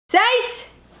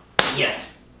Yes.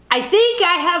 I think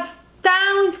I have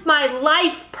found my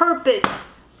life purpose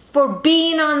for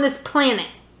being on this planet.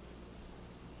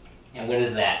 And what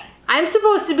is that? I'm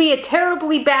supposed to be a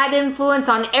terribly bad influence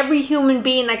on every human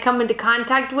being I come into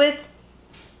contact with.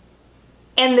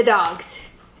 And the dogs.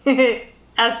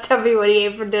 Ask Tubby what he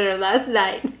ate for dinner last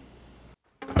night.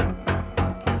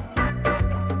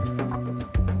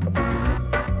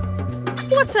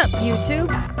 What's up, YouTube?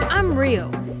 I'm Rio,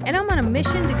 and I'm on a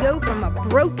mission to go from a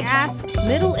broke-ass,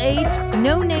 middle-aged,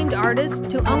 no-named artist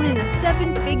to owning a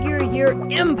 7-figure-a-year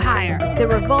empire that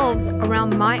revolves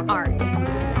around my art.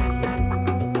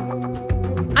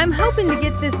 I'm hoping to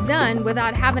get this done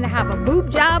without having to have a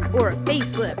boob job or a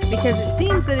facelift, because it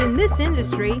seems that in this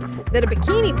industry, that a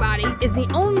bikini body is the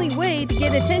only way to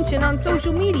get attention on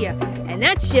social media, and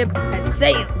that ship has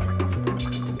sailed.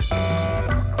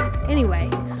 Anyway,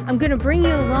 I'm gonna bring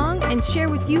you along and share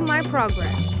with you my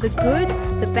progress. The good,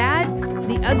 the bad,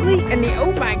 the ugly, and the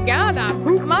oh my god, I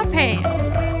pooped my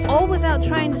pants. All without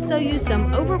trying to sell you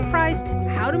some overpriced,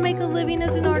 how to make a living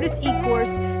as an artist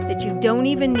e-course that you don't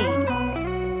even need.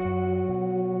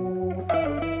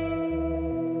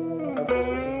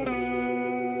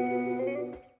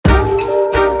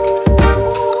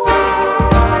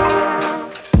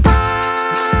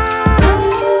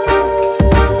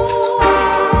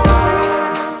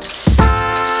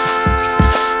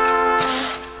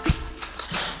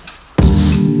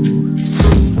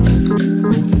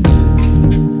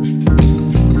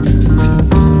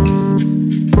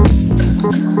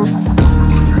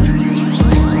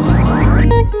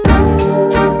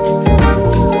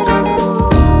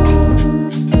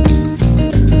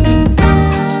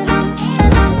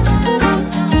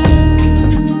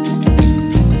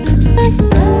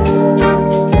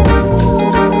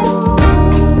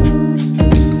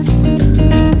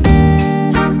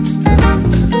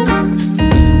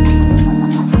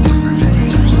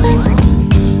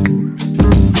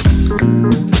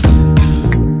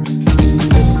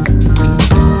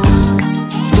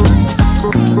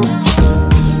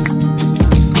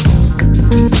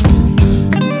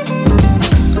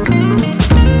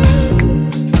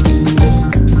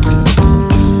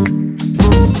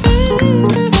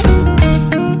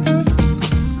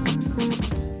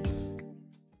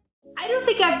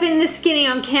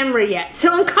 On camera yet, so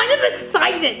I'm kind of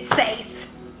excited, Sace.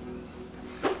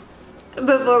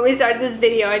 Before we start this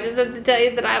video, I just have to tell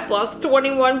you that I've lost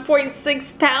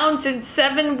 21.6 pounds in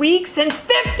 7 weeks and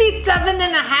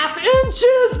 57.5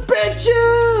 inches,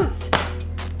 bitches!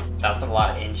 That's a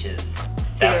lot of inches.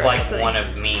 That's like one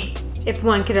of me. If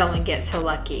one could only get so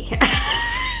lucky.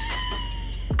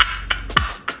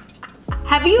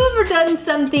 Have you ever done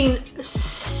something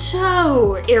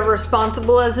so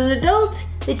irresponsible as an adult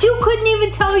that you couldn't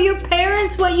even tell your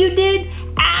parents what you did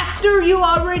after you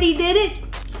already did it?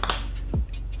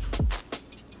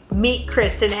 Meet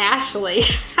Chris and Ashley.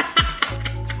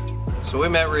 So we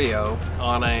met Rio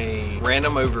on a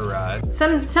random Uber ride.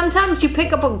 Sometimes you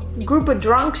pick up a group of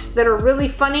drunks that are really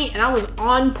funny, and I was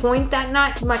on point that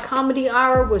night. My comedy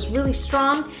hour was really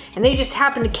strong, and they just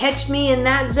happened to catch me in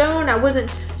that zone. I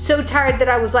wasn't so tired that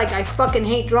I was like, I fucking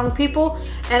hate drunk people,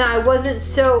 and I wasn't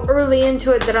so early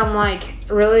into it that I'm like,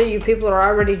 really, you people are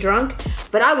already drunk?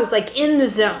 But I was like in the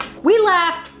zone. We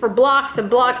laughed for blocks and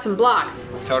blocks and blocks.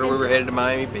 Told her we were headed to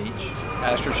Miami Beach.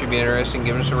 Asked her if she'd be interested in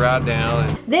giving us a ride down.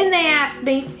 And then they asked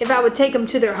me if I would take them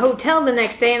to their hotel the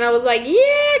next day, and I was like,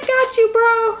 yeah, got you,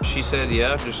 bro. She said,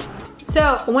 yeah, just. So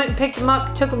I went and picked them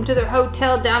up, took them to their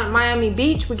hotel down at Miami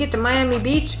Beach. We get to Miami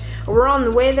Beach, we're on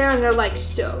the way there, and they're like,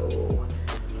 so,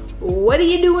 what do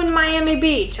you do in Miami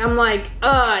Beach? I'm like,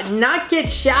 not get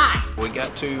shot. We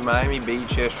got to Miami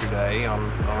Beach yesterday on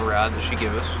a ride that she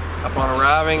gave us. Upon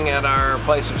arriving at our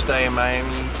place of stay in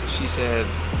Miami, she said,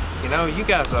 you know, you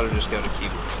guys ought to just go to Key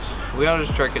West. We ought to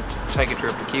just take a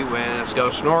trip to Key West, go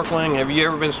snorkeling. Have you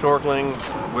ever been snorkeling?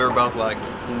 We were both like,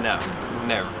 no,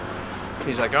 never.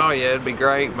 He's like, oh yeah, it'd be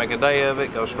great. Make a day of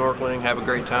it, go snorkeling, have a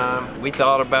great time. We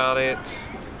thought about it.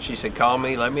 She said, call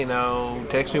me, let me know.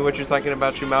 Text me what you're thinking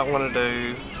about you might want to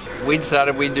do. We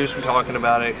decided we'd do some talking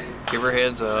about it. Give her a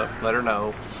heads up, let her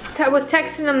know. I was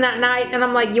texting him that night, and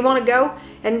I'm like, you want to go?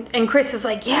 And Chris is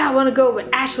like, yeah, I want to go, but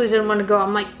Ashley didn't want to go.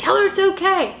 I'm like, tell her it's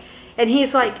okay. And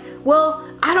he's like, well,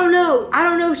 I don't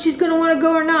know if she's gonna want to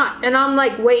go or not. And I'm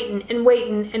like waiting and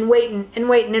waiting and waiting and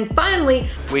waiting, and finally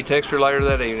we texted her later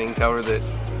that evening, told her that,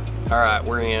 all right,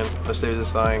 we're in, let's do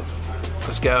this thing,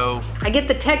 let's go. I get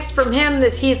the text from him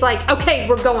that he's like, okay,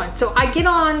 we're going. So I get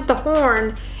on the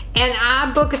horn and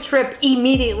I book a trip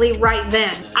immediately right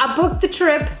then. I booked the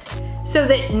trip so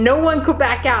that no one could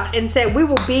back out, and said, we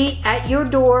will be at your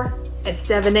door at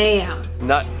 7 a.m.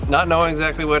 Not knowing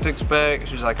exactly what to expect.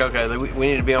 She's like, okay, we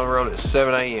need to be on the road at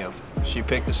 7 a.m. She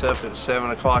picked us up at 7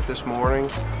 o'clock this morning.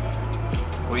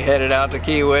 We headed out to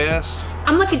Key West.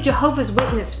 I'm like a Jehovah's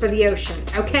Witness for the ocean,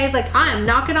 okay? Like, I am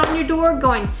knocking on your door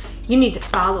going, you need to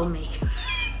follow me.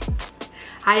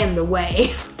 I am the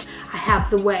way. I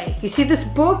have the way. You see this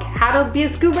book, How to Be a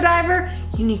Scuba Diver?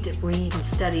 You need to read and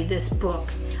study this book.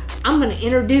 I'm gonna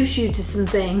introduce you to some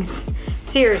things.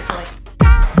 Seriously.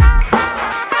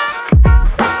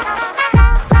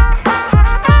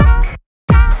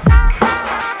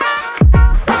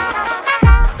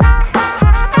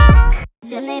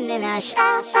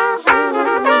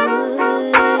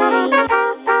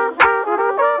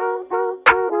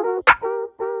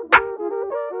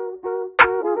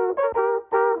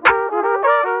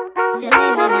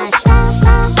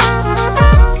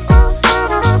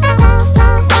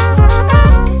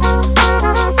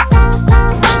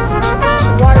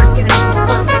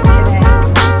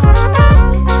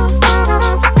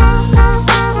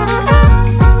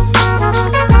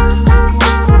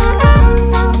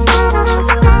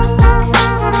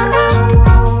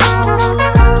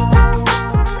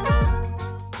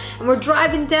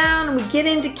 Driving down and we get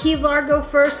into Key Largo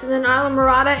first and then Isla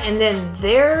Mirada, and then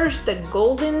there's the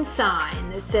golden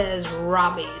sign that says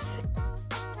Robbie's.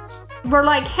 We're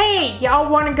like, hey, y'all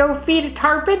want to go feed a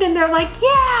tarpon? And they're like,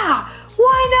 yeah,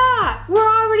 why not? We're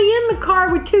already in the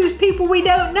car with two people we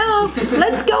don't know.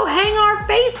 Let's go hang our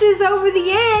faces over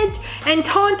the edge and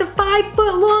taunt a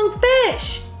 5-foot-long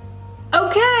fish.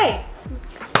 Okay.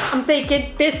 I'm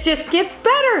thinking this just gets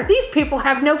better. These people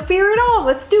have no fear at all.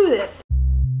 Let's do this.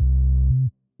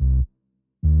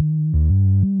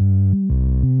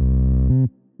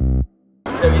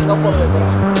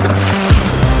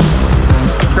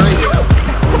 Crazy.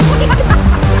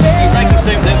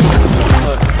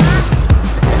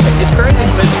 It's crazy,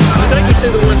 but you think you see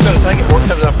the one that's going to take it before it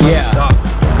comes up from the top.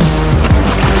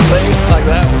 See? Like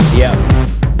that one? Yeah.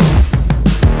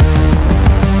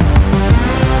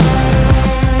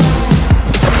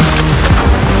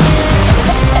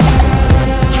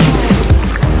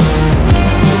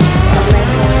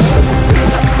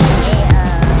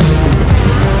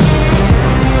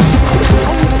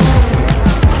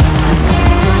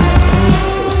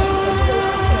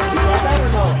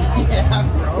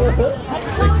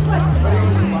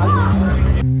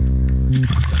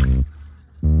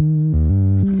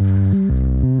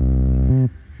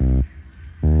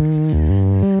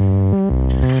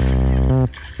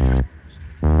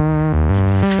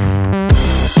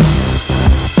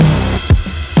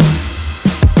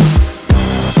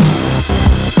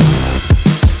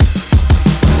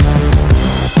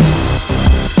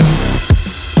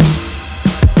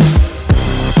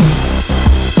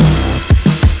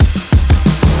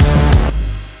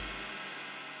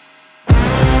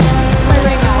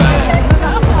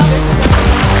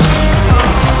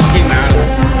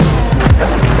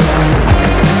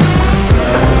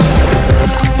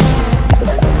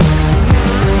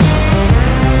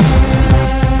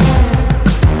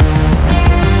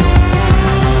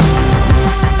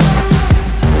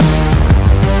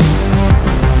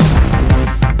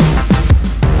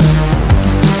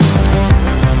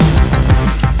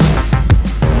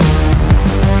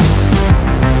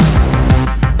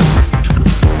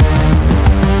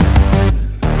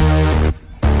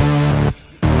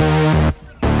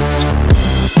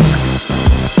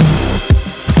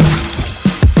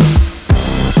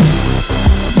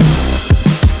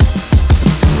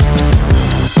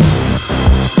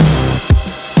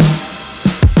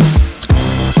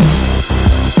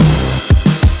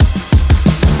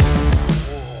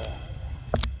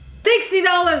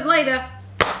 $60 later,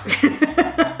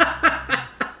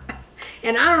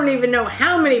 and I don't even know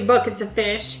how many buckets of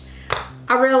fish,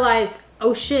 I realized,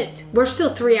 oh shit, we're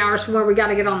still 3 hours from where we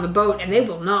gotta get on the boat, and they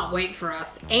will not wait for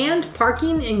us. And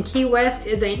parking in Key West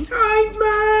is a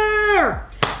nightmare.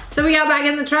 So we got back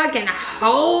in the truck and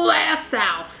hauled ass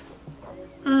south.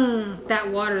 That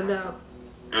water though.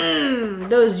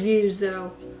 Those views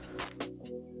though.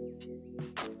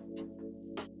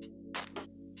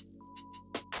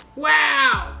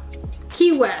 Wow!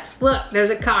 Key West, look, there's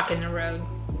a cock in the road.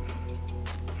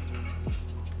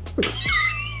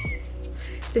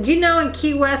 Did you know in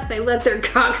Key West they let their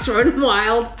cocks run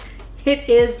wild? It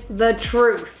is the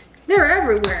truth. They're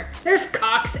everywhere. There's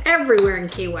cocks everywhere in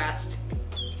Key West.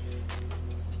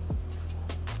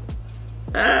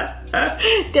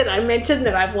 Did I mention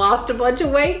that I've lost a bunch of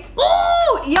weight?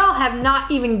 Oh, y'all have not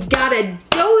even got a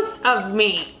dose of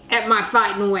me at my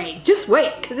fighting weight. Just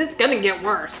wait, because it's gonna get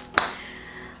worse.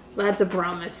 That's a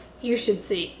promise. You should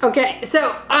see. Okay,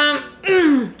 so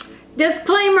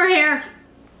Disclaimer here,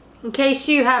 in case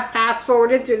you have fast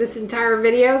forwarded through this entire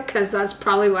video, because that's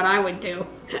probably what I would do.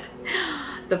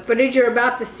 The footage you're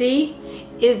about to see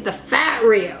is the fat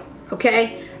Rio,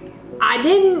 okay? I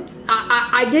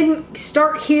didn't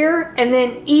start here and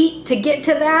then eat to get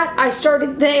to that. I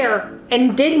started there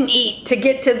and didn't eat to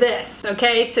get to this,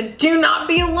 okay? So do not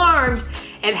be alarmed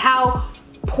at how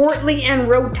portly and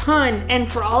rotund,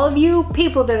 and for all of you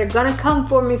people that are gonna come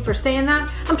for me for saying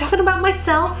that, I'm talking about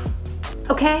myself,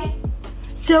 okay?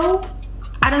 So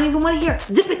I don't even want to hear it.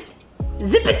 Zip it,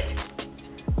 zip it.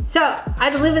 So I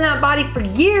had to live in that body for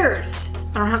years.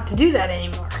 I don't have to do that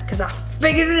anymore because I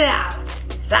figured it out.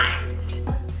 Science.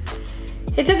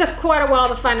 It took us quite a while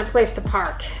to find a place to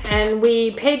park, and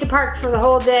we paid to park for the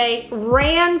whole day,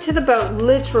 ran to the boat,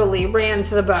 literally ran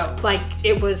to the boat, like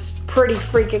it was pretty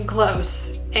freaking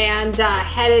close, and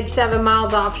headed 7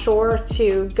 miles offshore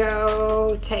to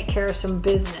go take care of some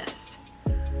business.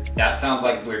 That sounds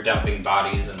like we're dumping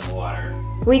bodies in the water.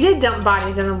 We did dump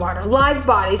bodies in the water, live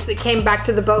bodies that came back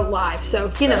to the boat live,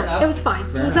 so you know, it was fine.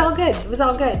 It was all good, it was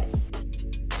all good.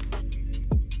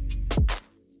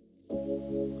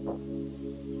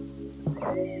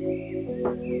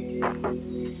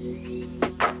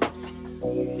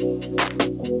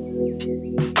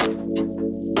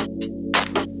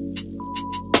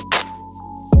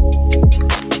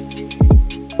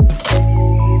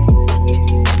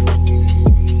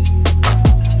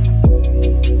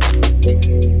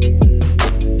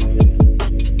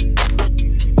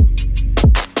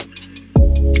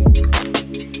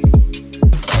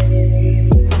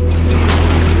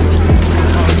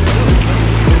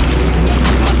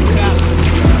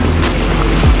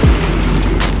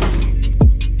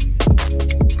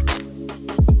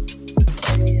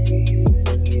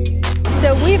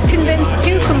 We've convinced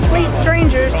 2 complete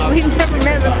strangers we've never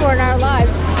met before in our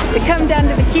lives to come down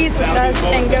to the Keys with us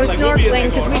and go snorkeling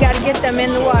because we got to get them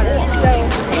in the water. So,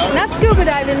 not scuba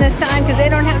diving this time because they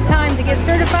don't have time to get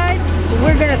certified.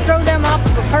 We're going to throw them off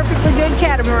of a perfectly good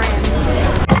catamaran.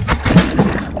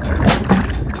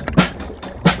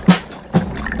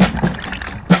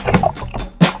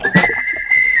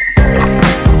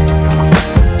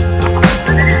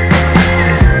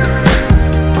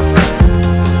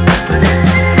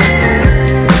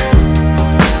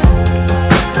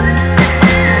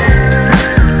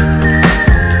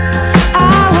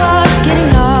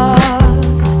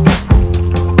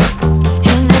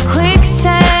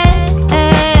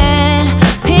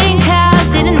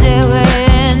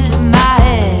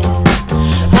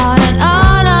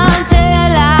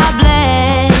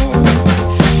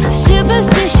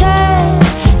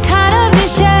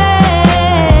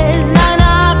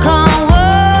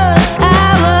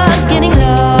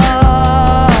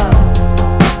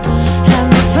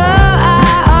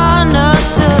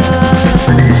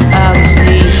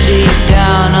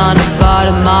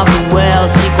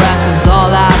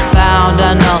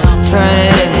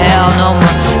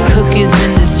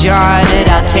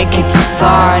 Take it too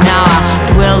far, now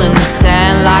I dwell in the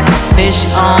sand like a fish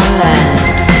on land.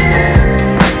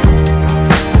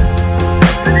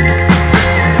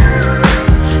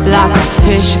 Like a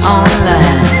fish on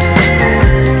land.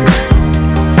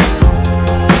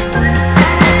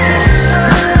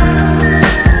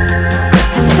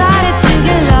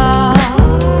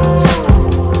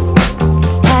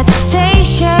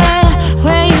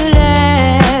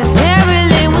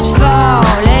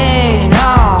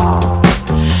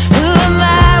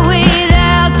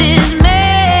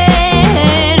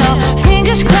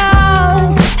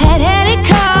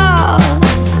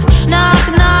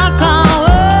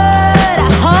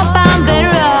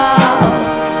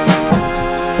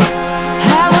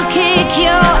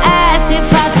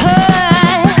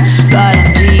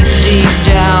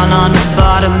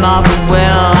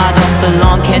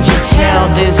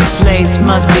 This place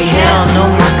must be hell. No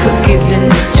more cookies in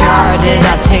this jar. Did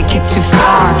I take it too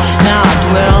far? Now I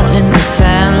dwell in the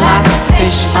sand like a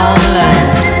fish on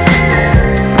land.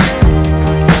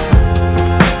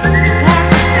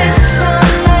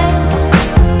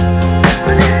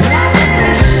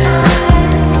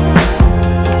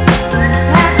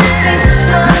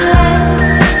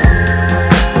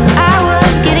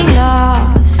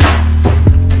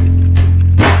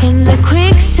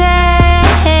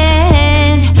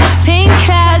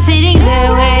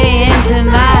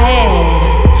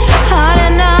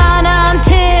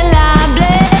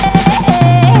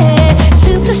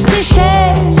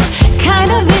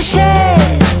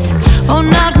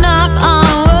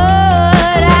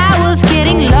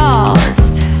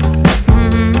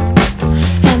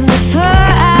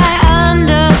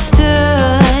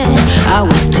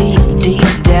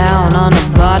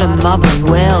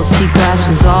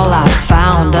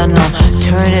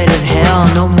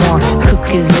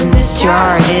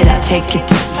 take it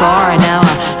too far. Now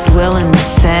I dwell in the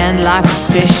sand like a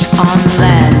fish on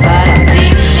land. But I'm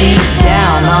deep, deep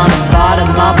down on the bottom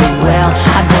of a well.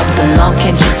 I don't belong,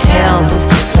 can't you tell? This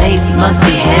place must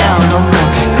be hell. No more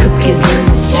cookies in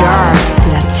this jar.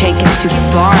 Did I take it too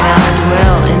far? Now I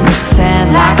dwell in the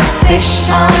sand like a fish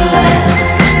on land.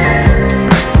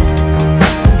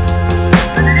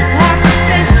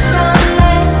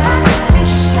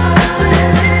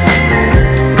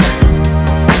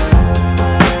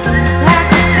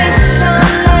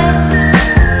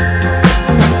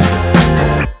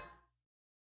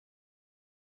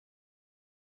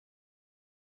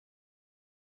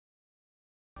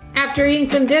 After eating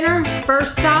some dinner,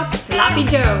 first stop, Sloppy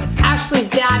Joe's. Ashley's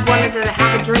dad wanted her to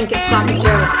have a drink at Sloppy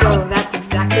Joe's, so that's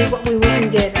exactly what we went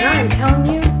and did. And I'm telling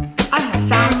you, I have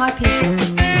found my people.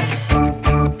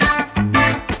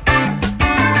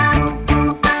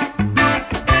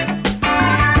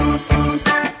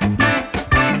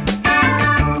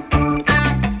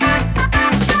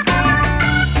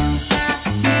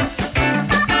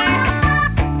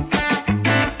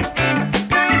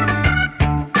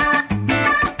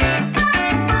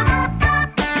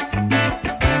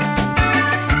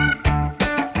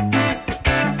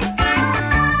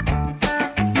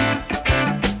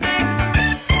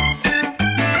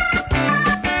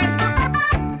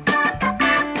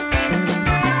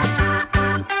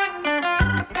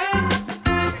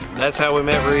 That's how we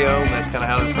met Rio. That's kind of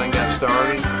how this thing got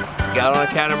started. Got on a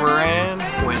catamaran,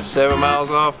 went 7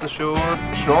 miles off the shore,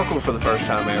 snorkeled for the first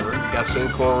time ever, got to see the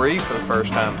coral reef for the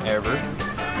first time ever.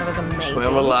 That was amazing.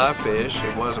 Swim with live fish.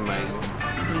 It was amazing.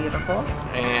 Beautiful.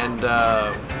 And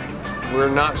we're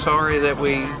not sorry that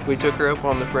we took her up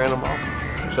on this random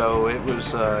offer. So it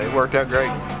was it worked out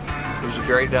great. It was a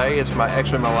great day. It's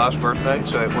actually my wife's birthday,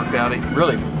 so it worked out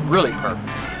really, really perfect.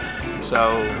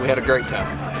 So we had a great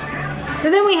time. So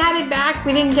then we headed back.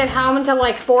 We didn't get home until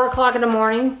like 4 o'clock in the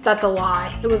morning. That's a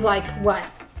lie. It was like, what,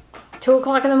 2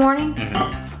 o'clock in the morning?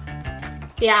 Mm-hmm.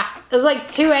 Yeah, it was like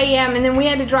 2 a.m. and then we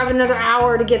had to drive another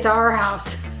hour to get to our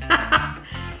house.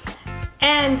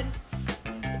 And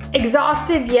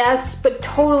exhausted, yes, but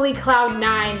totally cloud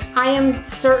nine. I am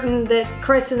certain that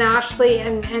Chris and Ashley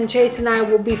and Chase and I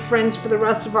will be friends for the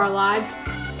rest of our lives.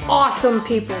 Awesome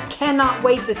people. Cannot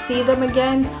wait to see them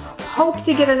again. Hope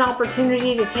to get an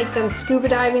opportunity to take them scuba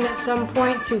diving at some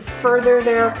point to further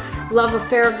their love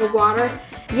affair of the water.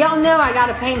 Y'all know I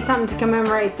gotta paint something to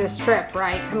commemorate this trip,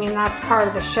 right? I mean, that's part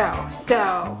of the show.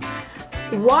 So,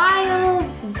 while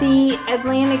the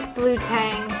Atlantic blue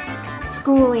tang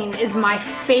schooling is my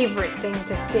favorite thing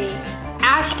to see,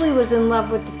 Ashley was in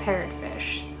love with the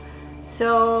parrotfish.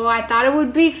 So I thought it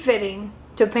would be fitting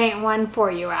to paint one for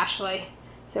you, Ashley.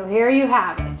 So here you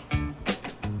have it.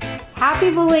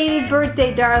 Happy belated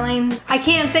birthday, darling. I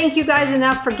can't thank you guys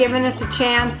enough for giving us a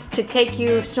chance to take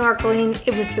you snorkeling.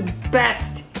 It was the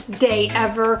best day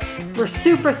ever. We're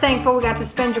super thankful we got to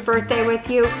spend your birthday with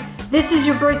you. This is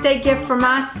your birthday gift from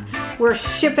us. We're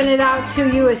shipping it out to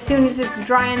you as soon as it's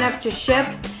dry enough to ship,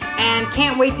 and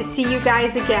can't wait to see you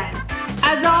guys again.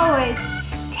 As always,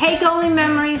 take only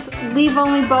memories, leave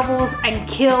only bubbles, and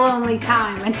kill only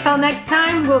time. Until next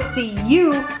time, we'll see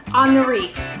you on the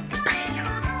reef.